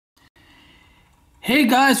Hey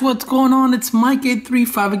guys, what's going on? It's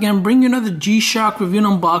Mike835 again, bringing you another G-Shock review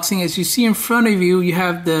and unboxing. As you see in front of you, you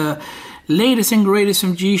have the latest and greatest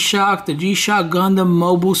from G-Shock, the G-Shock Gundam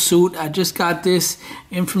mobile suit. I just got this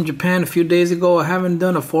in from Japan a few days ago. I haven't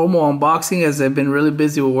done a formal unboxing as I've been really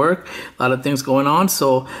busy with work, a lot of things going on.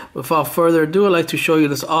 So without further ado, I'd like to show you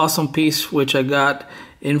this awesome piece which I got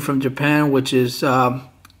in from Japan, which is the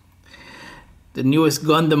newest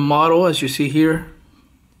Gundam model, as you see here,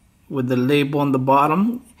 with the label on the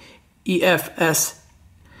bottom, EFSF,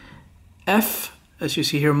 as you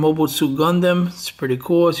see here, Mobile Suit Gundam. It's pretty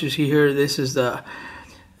cool. As you see here, this is a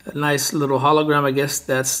nice little hologram. I guess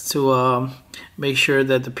that's to make sure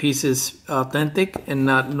that the piece is authentic and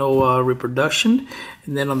not no reproduction.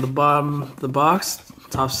 And then on the bottom, the box,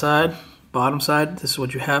 top side, bottom side, this is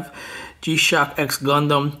what you have. G-Shock X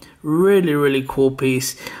Gundam. Really cool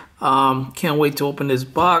piece. Can't wait to open this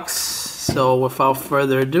box. So without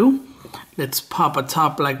further ado, let's pop a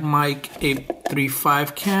top like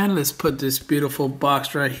Mike835 can. Let's put this beautiful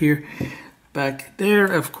box right here back there.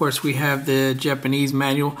 Of course, we have the Japanese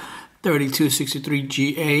manual 3263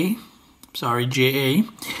 JA,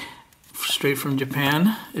 straight from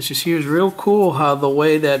Japan. As you see, it's real cool how the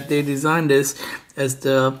way that they designed this, as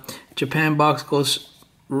the Japan box goes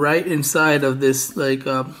right inside of this like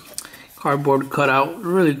cardboard cutout.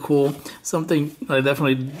 Really cool, something I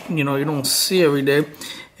definitely you don't see every day.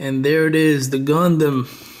 And there it is, the Gundam.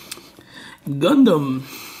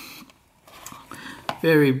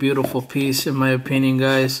 Very beautiful piece in my opinion,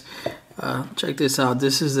 guys. Check this out.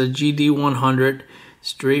 This is a GD-100,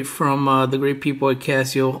 straight from the great people at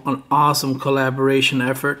Casio. An awesome collaboration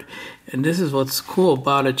effort. And this is what's cool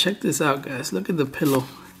about it. Check this out, guys. Look at the pillow.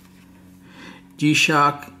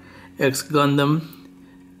 G-Shock X Gundam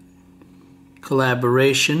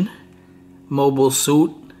collaboration mobile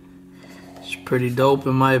suit. It's pretty dope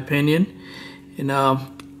in my opinion. And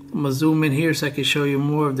I'm gonna zoom in here so I can show you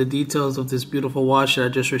more of the details of this beautiful watch that I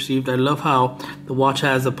just received. I love how the watch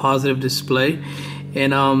has a positive display,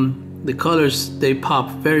 and the colors, they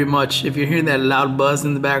pop very much. If you're hearing that loud buzz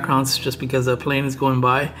in the background, it's just because a plane is going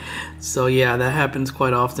by. So yeah, that happens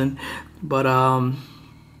quite often. But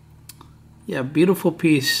yeah, beautiful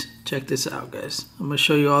piece. Check this out, guys. I'm gonna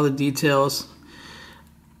show you all the details.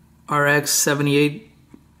 RX-78-2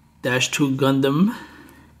 Gundam,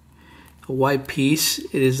 a white piece.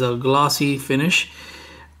 It is a glossy finish.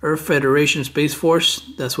 Earth Federation Space Force,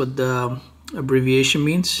 that's what the abbreviation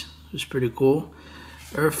means. It's pretty cool.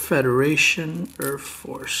 Earth Federation Earth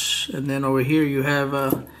Force. And then over here you have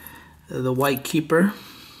the white keeper,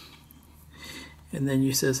 and then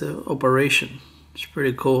you says operation. It's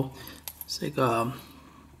pretty cool. It's like a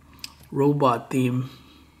robot theme.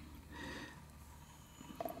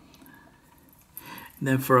 And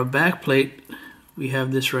then for a back plate, we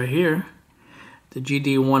have this right here, the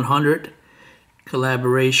GD-100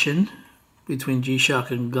 collaboration between G-Shock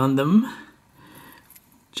and Gundam.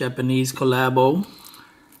 Japanese collabo.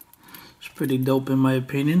 It's pretty dope in my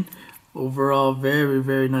opinion. Overall,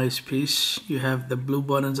 very nice piece. You have the blue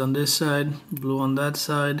buttons on this side, blue on that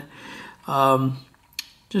side.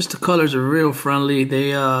 Just the colors are real friendly.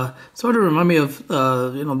 They sort of remind me of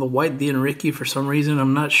the white D and Ricky for some reason.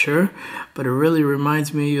 I'm not sure, but it really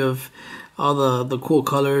reminds me of all the cool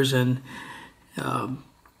colors and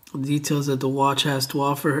details that the watch has to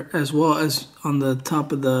offer, as well as on the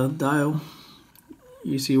top of the dial.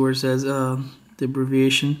 You see where it says the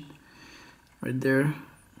abbreviation right there.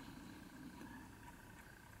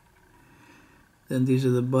 Then these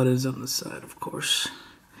are the buttons on the side, of course.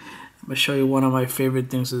 I'm going to show you one of my favorite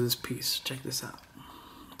things of this piece. Check this out.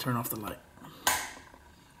 Turn off the light.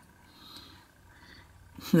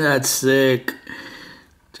 That's sick.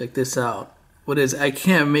 Check this out. What is, I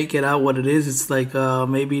can't make it out what it is. It's like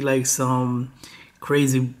maybe like some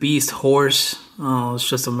crazy beast horse. Oh, it's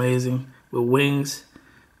just amazing. With wings.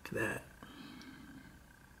 Look at that.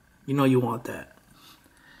 You know you want that.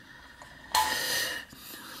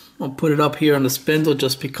 I'll put it up here on the spindle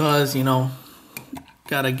just because,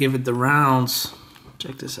 gotta give it the rounds.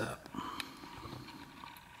 Check this out.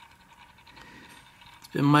 It's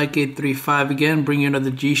been Mike835 again, bringing you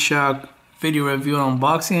another G-Shock video review and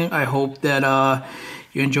unboxing. I hope that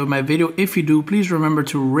you enjoyed my video. If you do, please remember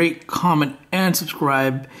to rate, comment, and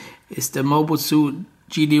subscribe. It's the Mobile Suit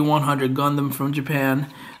GD-100 Gundam from Japan.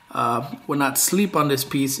 Will not sleep on this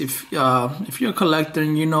piece. If you're a collector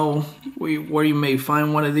and you know where you may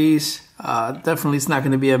find one of these, definitely it's not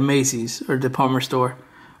going to be at Macy's or department store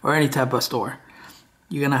or any type of store.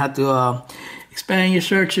 You're going to have to expand your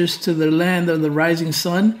searches to the land of the rising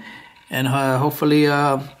sun, and hopefully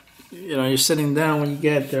you know, you're sitting down when you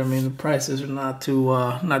get there. I mean, the prices are not too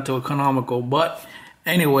economical. But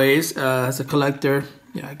anyways, as a collector,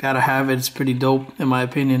 yeah, I gotta have it. It's pretty dope in my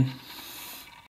opinion.